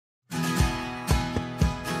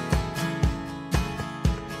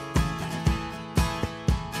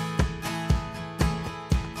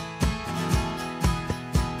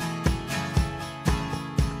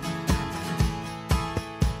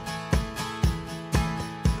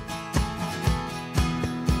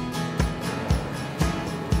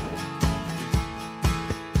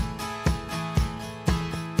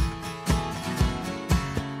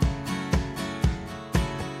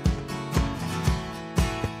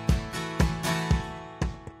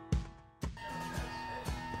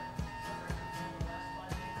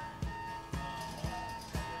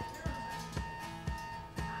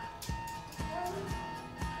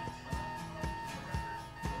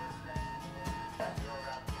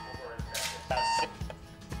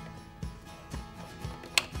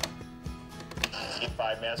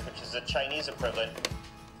IMAS, which is the Chinese equivalent.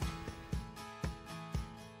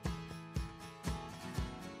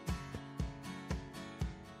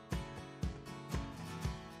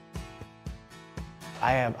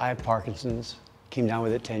 I have Parkinson's. Came down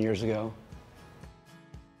with it 10 years ago.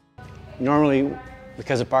 Normally,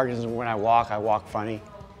 because of Parkinson's, when I walk funny,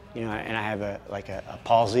 you know, and I have a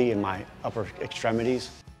palsy in my upper extremities.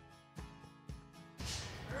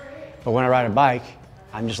 But when I ride a bike,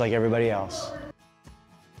 I'm just like everybody else.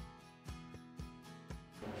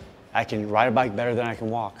 I can ride a bike better than I can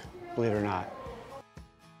walk, believe it or not.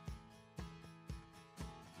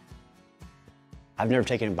 I've never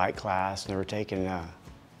taken a bike class, never taken,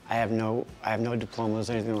 I have no diplomas,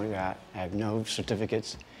 anything like that. I have no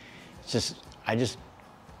certificates. It's just, I just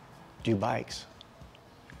do bikes.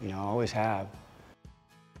 You know, I always have.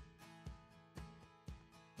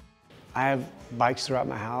 I have bikes throughout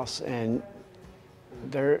my house, and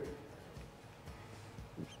there's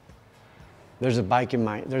a bike in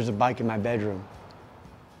my bedroom,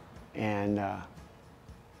 and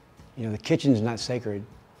you know, the kitchen's not sacred.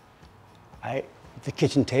 The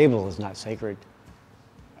kitchen table is not sacred.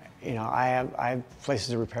 You know, I have places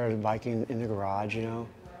to repair the bike in the garage, you know,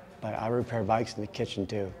 but I repair bikes in the kitchen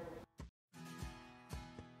too.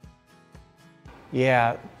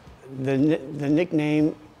 Yeah, the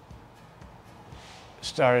nickname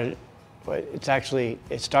started,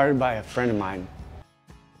 it started by a friend of mine.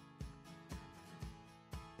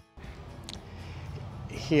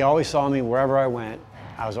 He always saw me wherever I went.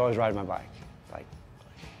 I was always riding my bike, like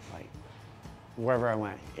wherever I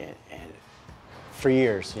went, and for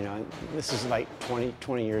years, you know. This is like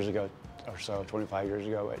 20 years ago or so, 25 years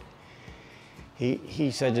ago. But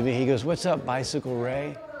he said to me, he goes, "What's up, Bicycle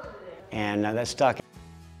Ray?" And that stuck.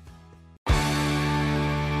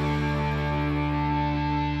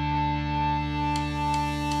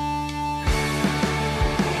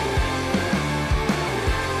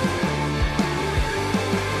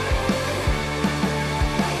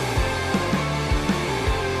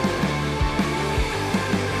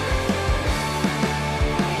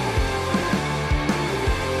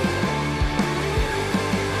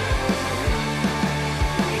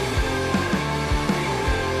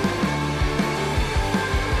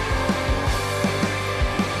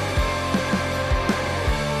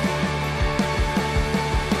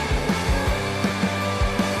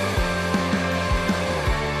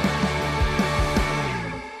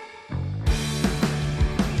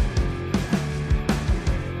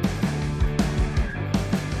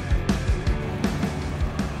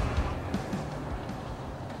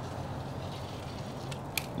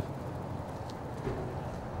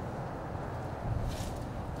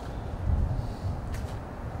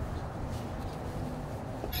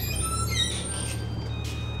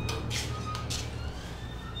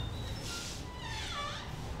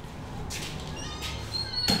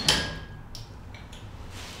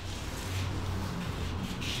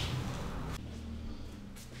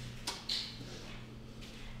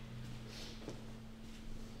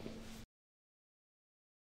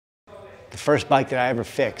 The first bike that I ever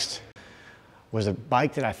fixed was a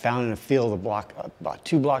bike that I found in a field about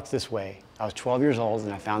 2 blocks this way. I was 12 years old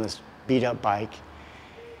and I found this beat up bike,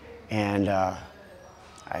 and I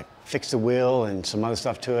fixed the wheel and some other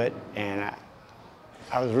stuff to it, and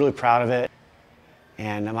I was really proud of it.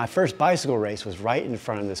 And my first bicycle race was right in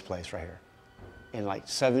front of this place right here. In like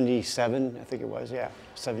 77, I think it was, yeah,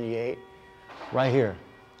 78, right here,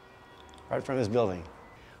 right in front of this building.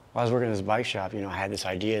 While I was working in this bike shop, you know, I had this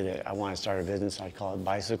idea that I wanted to start a business. I'd call it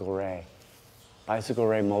Bicycle Ray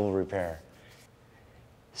Mobile Repair.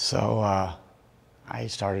 So I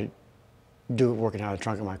started working out of the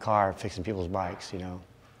trunk of my car, fixing people's bikes, you know.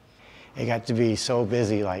 It got to be so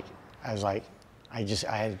busy, like, I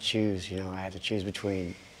had to choose, you know, I had to choose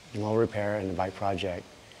between the mobile repair and the bike project.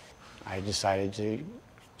 I decided to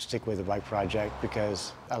stick with the bike project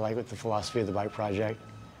because I like the philosophy of the bike project.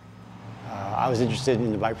 I was interested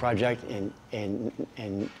in the bike project in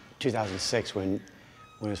 2006 when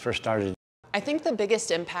it first started. I think the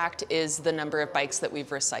biggest impact is the number of bikes that we've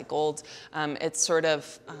recycled. It's sort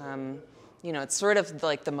of, you know, it's sort of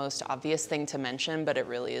like the most obvious thing to mention, but it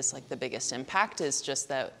really is like the biggest impact is just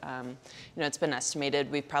that, you know, it's been estimated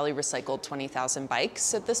we've probably recycled 20,000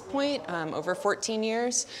 bikes at this point over 14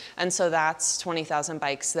 years. And so that's 20,000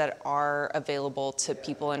 bikes that are available to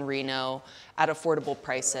people in Reno at affordable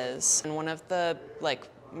prices. And one of the, like,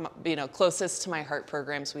 you know, closest to my heart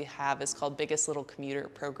programs we have is called Biggest Little Commuter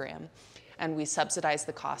Program. And we subsidize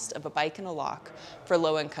the cost of a bike and a lock for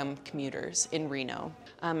low-income commuters in Reno.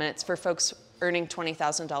 And it's for folks earning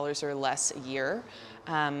 $20,000 or less a year.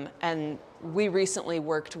 And we recently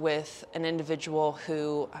worked with an individual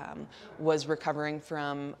who was recovering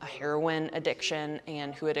from a heroin addiction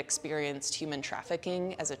and who had experienced human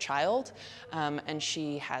trafficking as a child. And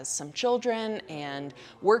she has some children and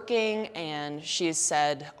working, and she's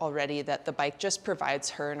said already that the bike just provides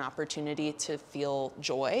her an opportunity to feel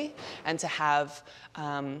joy and to have,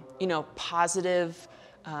 you know, positive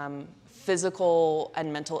physical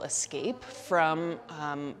and mental escape from,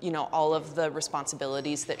 you know, all of the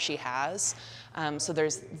responsibilities that she has. So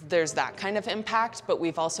there's that kind of impact, but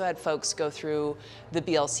we've also had folks go through the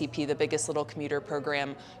BLCP, the Biggest Little Commuter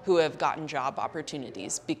Program, who have gotten job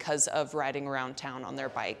opportunities because of riding around town on their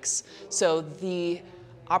bikes. So the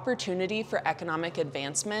opportunity for economic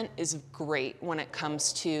advancement is great when it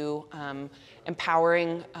comes to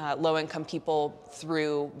empowering low-income people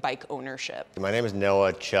through bike ownership. My name is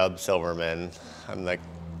Noah Chubb Silverman. I'm the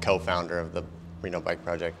co-founder of the Reno Bike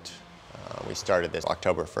Project. We started this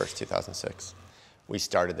October 1st, 2006. We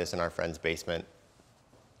started this in our friend's basement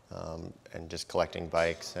and just collecting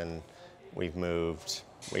bikes, and we've moved.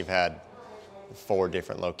 We've had 4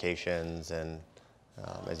 different locations, and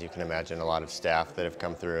as you can imagine, a lot of staff that have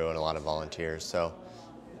come through and a lot of volunteers. So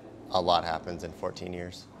a lot happens in 14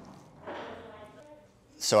 years.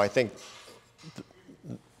 So I think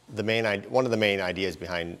one of the main ideas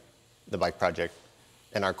behind the bike project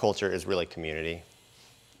and our culture is really community.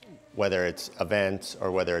 Whether it's events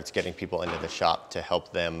or whether it's getting people into the shop to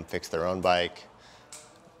help them fix their own bike.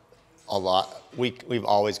 We've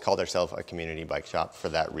always called ourselves a community bike shop for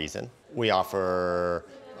that reason. We offer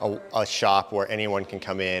a shop where anyone can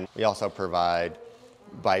come in. We also provide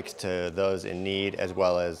bikes to those in need, as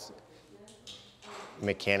well as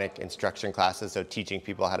mechanic instruction classes, so teaching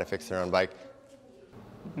people how to fix their own bike.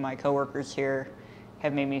 My coworkers here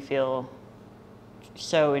have made me feel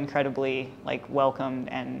so incredibly like welcomed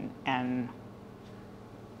and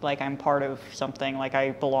like I'm part of something, like I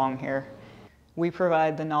belong here. We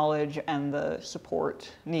provide the knowledge and the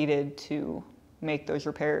support needed to make those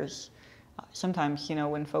repairs. Sometimes, you know,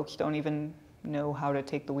 when folks don't even know how to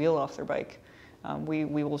take the wheel off their bike, we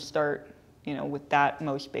will start, you know, with that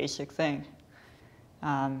most basic thing.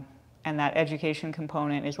 And that education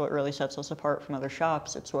component is what really sets us apart from other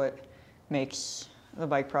shops. It's what makes the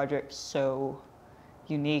bike project so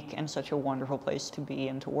unique and such a wonderful place to be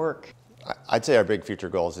and to work. I'd say our big future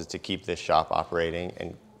goals is to keep this shop operating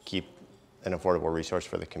and keep an affordable resource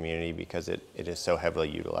for the community, because it is so heavily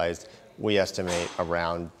utilized. We estimate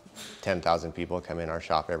around 10,000 people come in our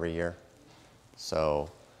shop every year. So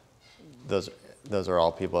those are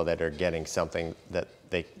all people that are getting something that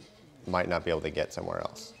they might not be able to get somewhere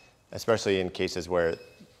else, especially in cases where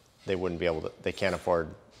they can't afford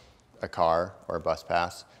a car or a bus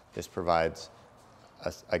pass. This provides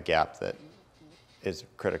a gap that is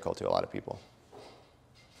critical to a lot of people.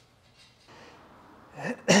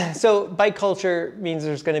 So bike culture means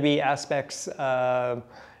there's going to be aspects of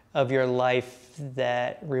your life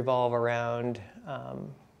that revolve around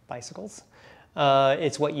bicycles.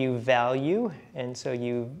 It's what you value, and so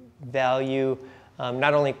you value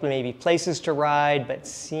not only maybe places to ride, but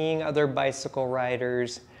seeing other bicycle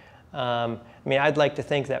riders. I mean, I'd like to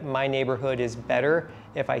think that my neighborhood is better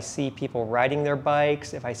if I see people riding their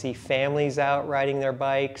bikes, if I see families out riding their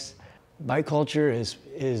bikes. Bike culture is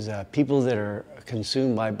people that are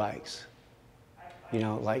consumed by bikes, you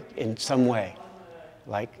know, like in some way,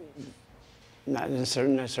 like not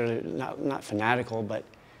necessarily not fanatical, but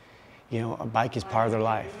you know, a bike is part of their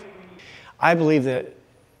life. I believe that,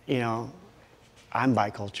 you know, I'm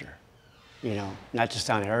bike culture, you know, not to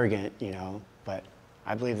sound arrogant, you know, but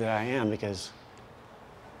I believe that I am, because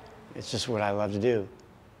it's just what I love to do.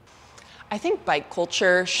 I think bike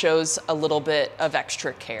culture shows a little bit of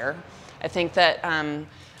extra care. I think that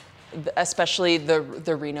especially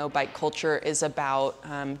the Reno bike culture is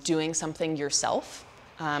about doing something yourself.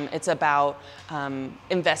 It's about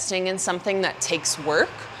investing in something that takes work,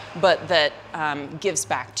 but that gives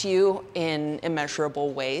back to you in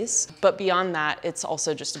immeasurable ways. But beyond that, it's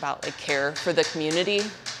also just about like care for the community.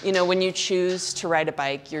 You know, when you choose to ride a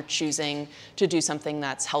bike, you're choosing to do something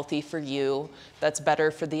that's healthy for you, that's better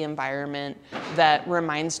for the environment, that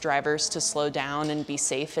reminds drivers to slow down and be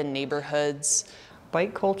safe in neighborhoods.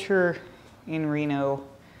 Bike culture in Reno,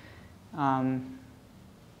 to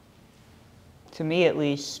me at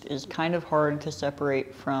least, is kind of hard to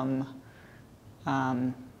separate from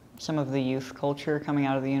some of the youth culture coming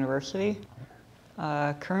out of the university.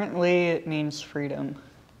 Currently, it means freedom.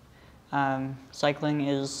 Cycling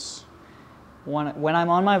is when I'm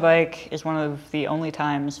on my bike is one of the only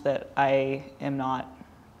times that I am not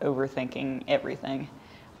overthinking everything.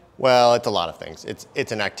 Well, it's a lot of things.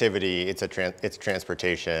 It's an activity. It's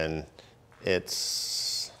transportation.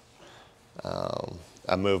 It's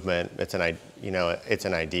a movement. It's it's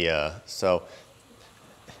an idea. So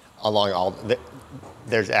along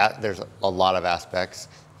there's a lot of aspects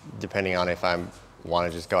depending on if I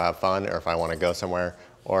want to just go have fun or if I want to go somewhere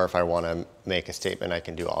or if I want to make a statement. I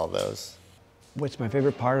can do all of those. What's my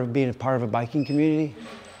favorite part of being a part of a biking community?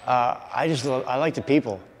 I like the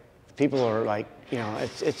people. People are like,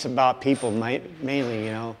 it's about people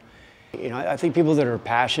mainly, I think people that are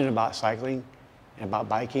passionate about cycling and about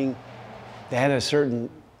biking, they have a certain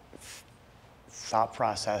thought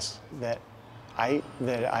process that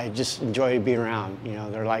I just enjoy being around.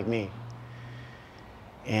 They're like me.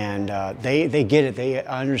 And they get it. They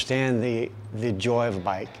understand the joy of a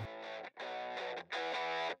bike.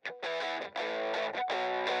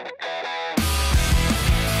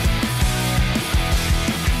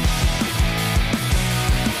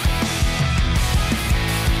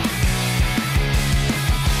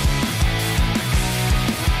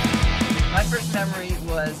 My first memory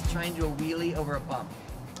was trying to do a wheelie over a bump,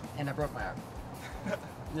 and I broke my arm.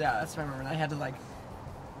 Yeah, that's my memory. I had to like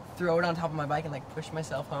throw it on top of my bike and like push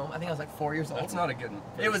myself home. I think I was like 4 years old. That's not a good.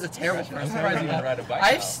 It was a terrible first. I'm surprised you can ride a bike.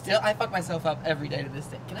 I fuck myself up every day to this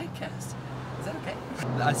day. Can I cast? Is that okay?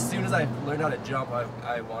 As soon as I learned how to jump,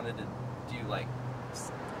 I wanted to do like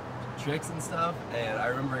tricks and stuff, and I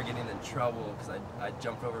remember getting in trouble because I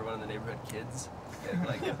jumped over one of the neighborhood kids,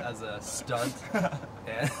 like as a stunt,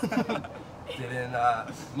 and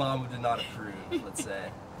Mom did not approve. Let's say.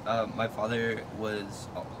 My father was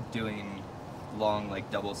doing long like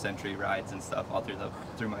double century rides and stuff all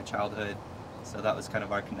through my childhood, so that was kind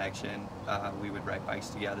of our connection. We would ride bikes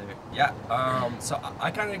together. Yeah, so I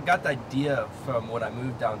kind of got the idea from when I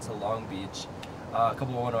moved down to Long Beach. A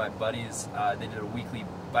couple of one of my buddies, they did a weekly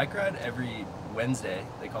bike ride every Wednesday.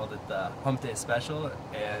 They called it the Hump Day Special,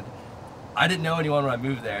 and I didn't know anyone when I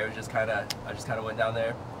moved there. It was I just kind of went down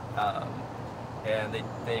there, and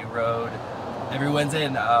they rode every Wednesday,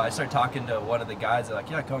 and I started talking to one of the guys. They're like,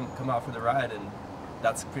 yeah, come out for the ride, and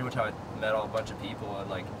that's pretty much how I met a bunch of people, and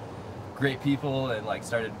like great people, and like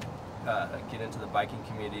started getting into the biking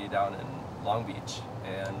community down in Long Beach,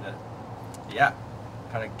 and yeah,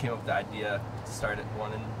 kind of came up with the idea to start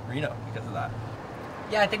one in Reno because of that.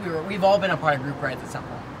 Yeah, I think we've all been a part of group rides at some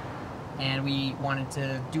point, and we wanted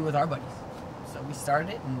to do it with our buddies, so we started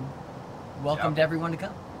it and welcomed everyone to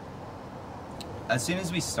come. As soon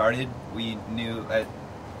as we started, we knew,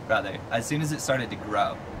 as soon as it started to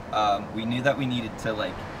grow, we knew that we needed to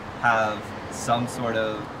like have some sort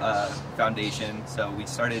of foundation. So we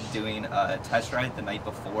started doing a test ride the night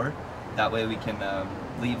before. That way we can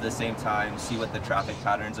leave the same time, see what the traffic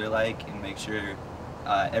patterns are like, and make sure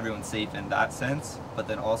everyone's safe in that sense. But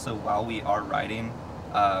then also while we are riding,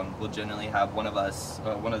 we'll generally have one of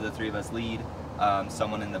the three of us lead.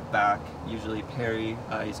 Someone in the back, usually Perry,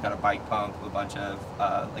 he's got a bike pump, a bunch of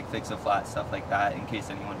like fix-a-flat, stuff like that in case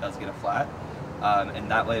anyone does get a flat.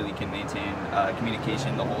 And that way we can maintain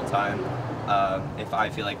communication the whole time. If I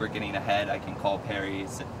feel like we're getting ahead, I can call Perry,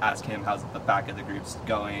 ask him how's the back of the group's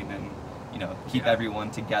going, and keep everyone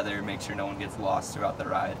together, make sure no one gets lost throughout the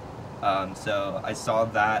ride. So I saw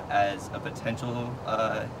that as a potential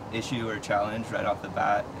issue or challenge right off the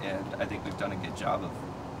bat, and I think we've done a good job of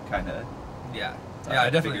kind of I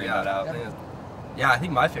definitely figuring that out. I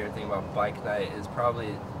think my favorite thing about bike night is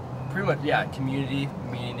probably pretty much community,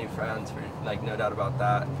 meeting new friends, for like no doubt about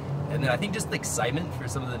that. And then I think just the excitement for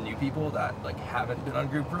some of the new people that like haven't been on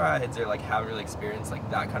group rides or like haven't really experienced like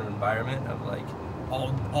that kind of environment of like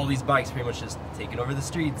all these bikes pretty much just taking over the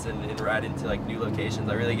streets and riding to like new locations.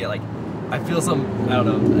 I really get like, I feel I don't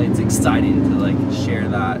know, it's exciting to like share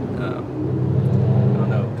that,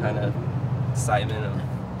 kind of excitement of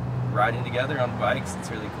riding together on bikes. It's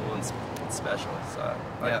really cool and it's special, so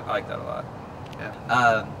I like that a lot.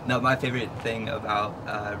 No, my favorite thing about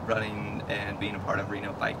running and being a part of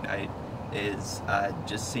Reno Bike Night is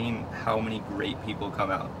just seeing how many great people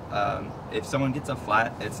come out. If someone gets a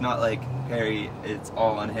flat, it's not like Perry, it's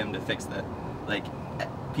all on him to fix that. Like,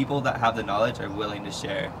 people that have the knowledge are willing to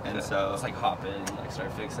share, and so it's like hop in and like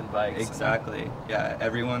start fixing bikes. Exactly. Yeah,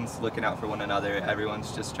 everyone's looking out for one another.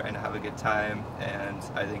 Everyone's just trying to have a good time, and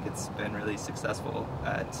I think it's been really successful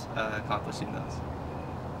at accomplishing those.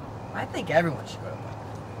 I think everyone should go to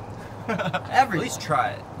bike night. At least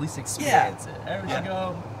try it. At least experience it. Everyone should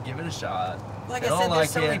go, give it a shot. Like I said, there's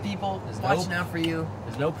so many people watching out for you.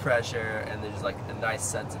 There's no pressure, and there's like a nice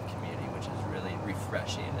sense of community, which is really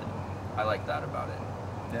refreshing, and I like that about it.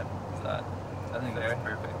 Yeah, So I think that's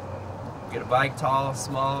perfect. get a bike, tall,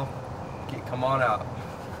 small, come on out,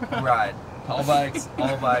 ride. All bikes,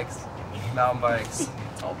 mountain bikes.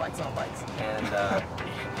 All bikes, all bikes. And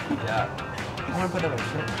yeah. I want to put that on a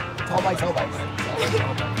shirt. All bikes, all bikes. All bikes,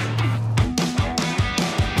 all bikes.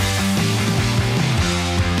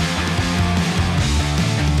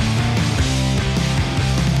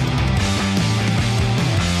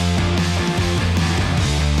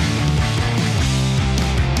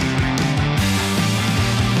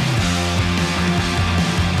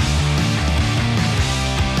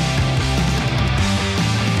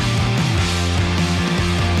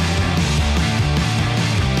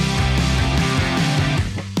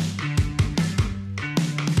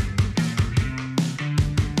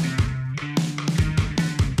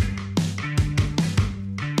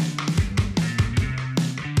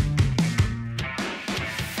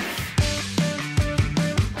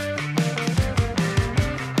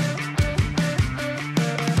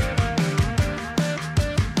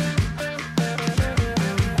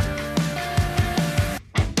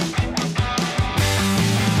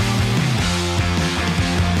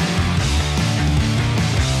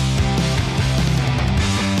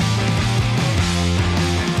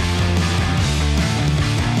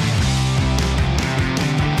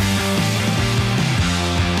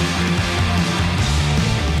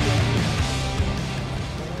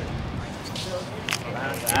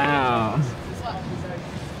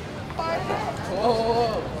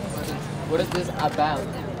 What is this about?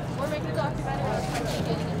 We're making a documentary about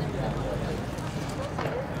getting in the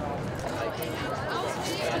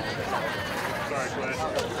Sorry, Glenn.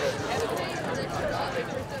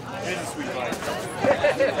 Here's a sweet bite.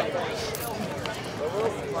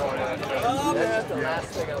 That's the last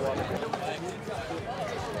thing I want to do.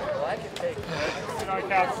 Well, I can take it. Sit on the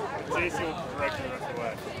couch. Jaycee will direct you the rest of the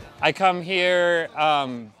way. I come here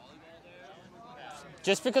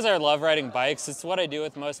just because I love riding bikes. It's what I do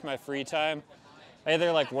with most of my free time. I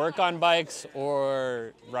either like work on bikes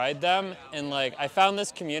or ride them, and like I found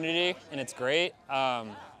this community and it's great.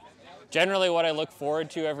 Generally what I look forward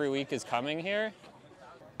to every week is coming here.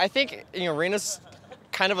 I think, you know, Reno's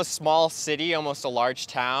kind of a small city, almost a large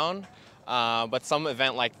town, but some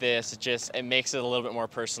event like this, it makes it a little bit more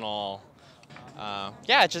personal.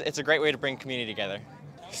 Yeah, it's a great way to bring community together.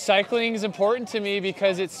 Cycling is important to me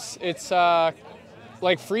because it's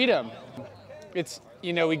like freedom. It's,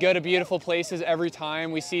 you know, we go to beautiful places every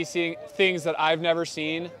time. We see things that I've never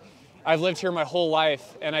seen. I've lived here my whole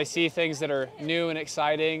life, and I see things that are new and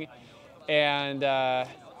exciting, and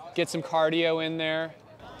get some cardio in there.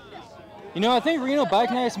 You know, I think Reno Bike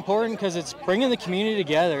Night is important because it's bringing the community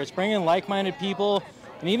together. It's bringing like-minded people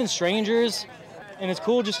and even strangers, and it's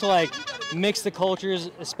cool just to like mix the cultures,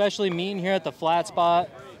 especially meeting here at the flat spot.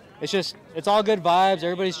 It's all good vibes,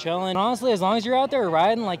 everybody's chilling. And honestly, as long as you're out there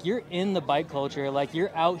riding, like you're in the bike culture, like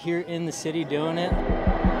you're out here in the city doing it.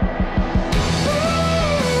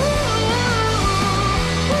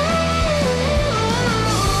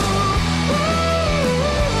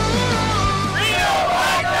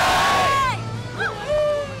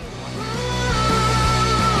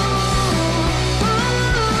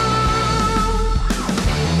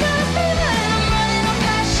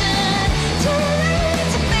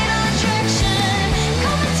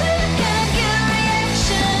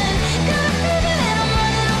 reaction. Got a feeling I'm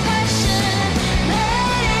running on passion.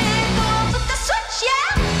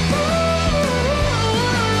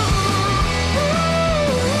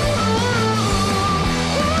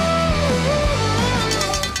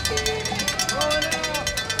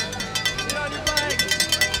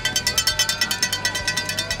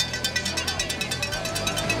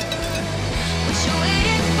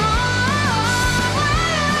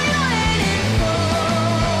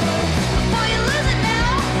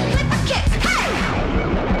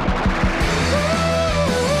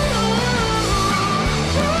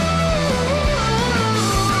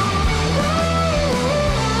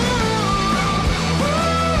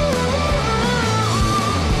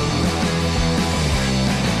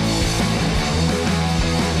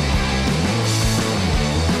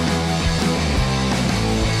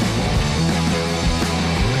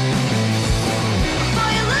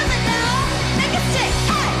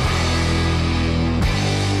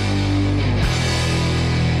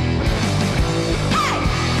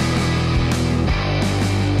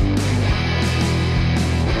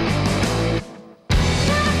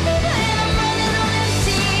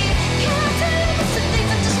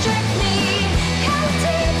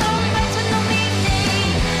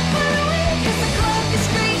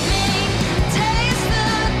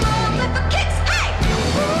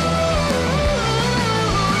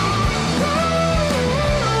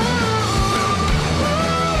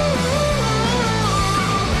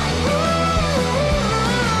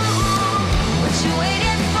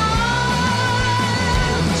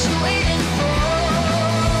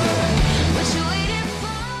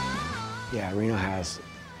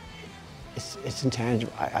 It's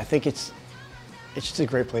intangible. I think it's just a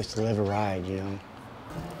great place to live or ride, you know.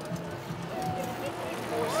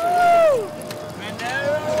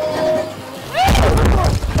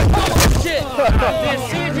 Shit!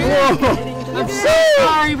 I'm so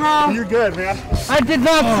sorry, bro. You're good, man. I did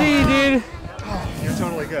not see you, dude. You're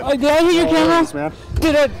totally good. Did I hit your camera? Man.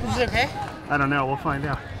 Did it? Is it okay? I don't know. We'll find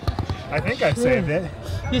out. I think I saved it.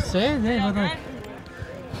 You saved it, but like.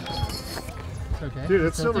 Okay. Dude,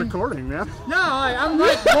 it's still recording, man. No, I'm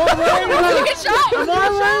like more worried about your shot. I'm more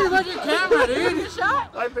worried about your camera, dude. Take a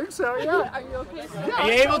shot. I think so, yeah. Are you okay?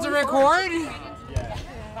 Are you able to record? Yeah.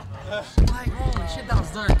 Like, holy shit, that was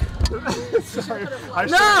dark. Sorry.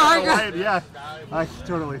 Yeah. I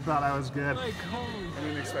totally thought I was good. I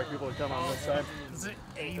didn't expect people to come on this side. Is it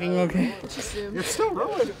anything okay? It's still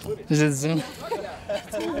rolling. Is it Zoom?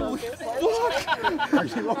 Holy fuck! I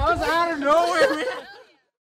was out of nowhere, man.